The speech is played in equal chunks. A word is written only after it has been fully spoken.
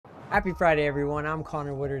Happy Friday, everyone. I'm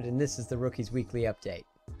Conor Woodard, and this is the Rookies Weekly Update.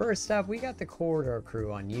 First up, we got the Corridor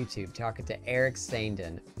crew on YouTube talking to Eric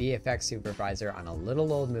Saindon, VFX supervisor on a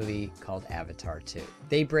little old movie called Avatar 2.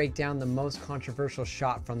 They break down the most controversial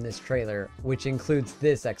shot from this trailer, which includes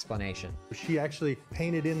this explanation. She actually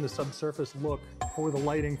painted in the subsurface look for the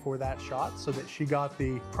lighting for that shot so that she got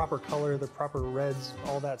the proper color, the proper reds,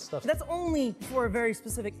 all that stuff. That's only for a very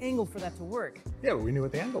specific angle for that to work. Yeah, but we knew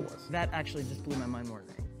what the angle was. That actually just blew my mind more than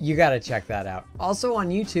anything. You gotta check that out. Also on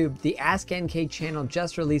YouTube, the Ask NK channel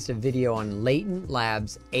just released a video on Latent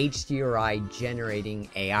Labs HDRI generating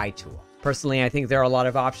AI tool. Personally, I think there are a lot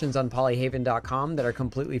of options on polyhaven.com that are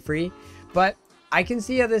completely free, but I can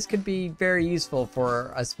see how this could be very useful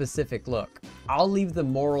for a specific look. I'll leave the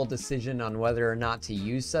moral decision on whether or not to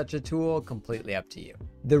use such a tool completely up to you.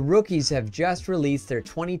 The Rookies have just released their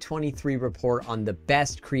 2023 report on the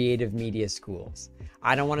best creative media schools.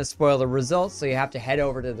 I don't want to spoil the results, so you have to head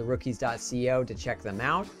over to therookies.co to check them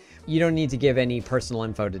out. You don't need to give any personal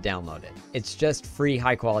info to download it. It's just free,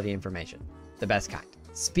 high-quality information. The best kind.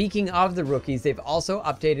 Speaking of the Rookies, they've also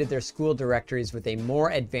updated their school directories with a more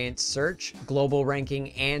advanced search, global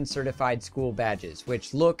ranking, and certified school badges,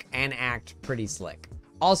 which look and act pretty slick.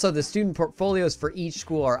 Also, the student portfolios for each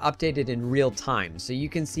school are updated in real time, so you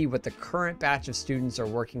can see what the current batch of students are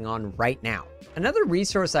working on right now. Another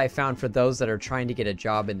resource I found for those that are trying to get a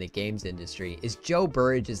job in the games industry is Joe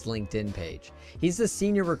Burridge's LinkedIn page. He's the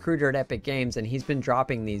senior recruiter at Epic Games, and he's been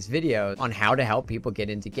dropping these videos on how to help people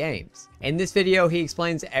get into games. In this video, he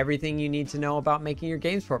explains everything you need to know about making your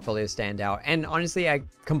games portfolio stand out, and honestly, I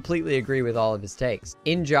completely agree with all of his takes.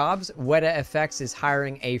 In jobs, Wētā FX is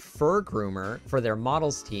hiring a fur groomer for their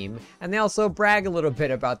models team, and they also brag a little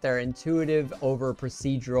bit about their intuitive over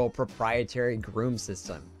procedural proprietary groom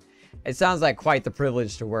system. It sounds like quite the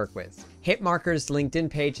privilege to work with. Hitmarker's LinkedIn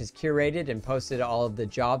page has curated and posted all of the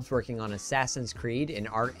jobs working on Assassin's Creed in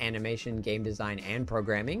art, animation, game design, and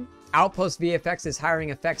programming. Outpost VFX is hiring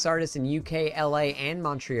effects artists in UK, LA, and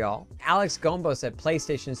Montreal. Alex Gombos at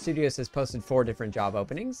PlayStation Studios has posted 4 different job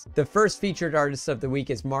openings. The first featured artist of the week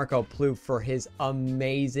is Plouffe for his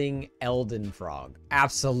amazing Elden Frog.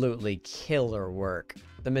 Absolutely killer work.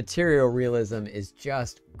 The material realism is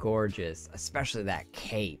just gorgeous, especially that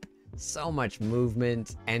cape. So much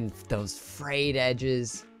movement and those frayed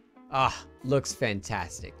edges. Looks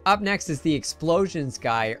fantastic. Up next is the explosions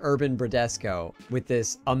guy, Bradesko, with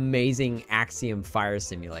this amazing Axiom fire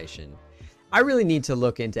simulation. I really need to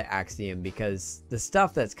look into Axiom because the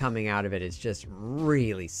stuff that's coming out of it is just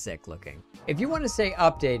really sick looking. If you want to stay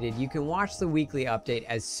updated, you can watch the weekly update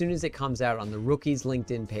as soon as it comes out on the Rookies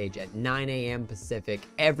LinkedIn page at 9 a.m. Pacific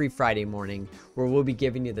every Friday morning, where we'll be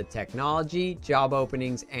giving you the technology, job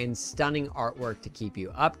openings, and stunning artwork to keep you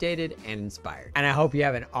updated and inspired. And I hope you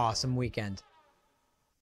have an awesome weekend.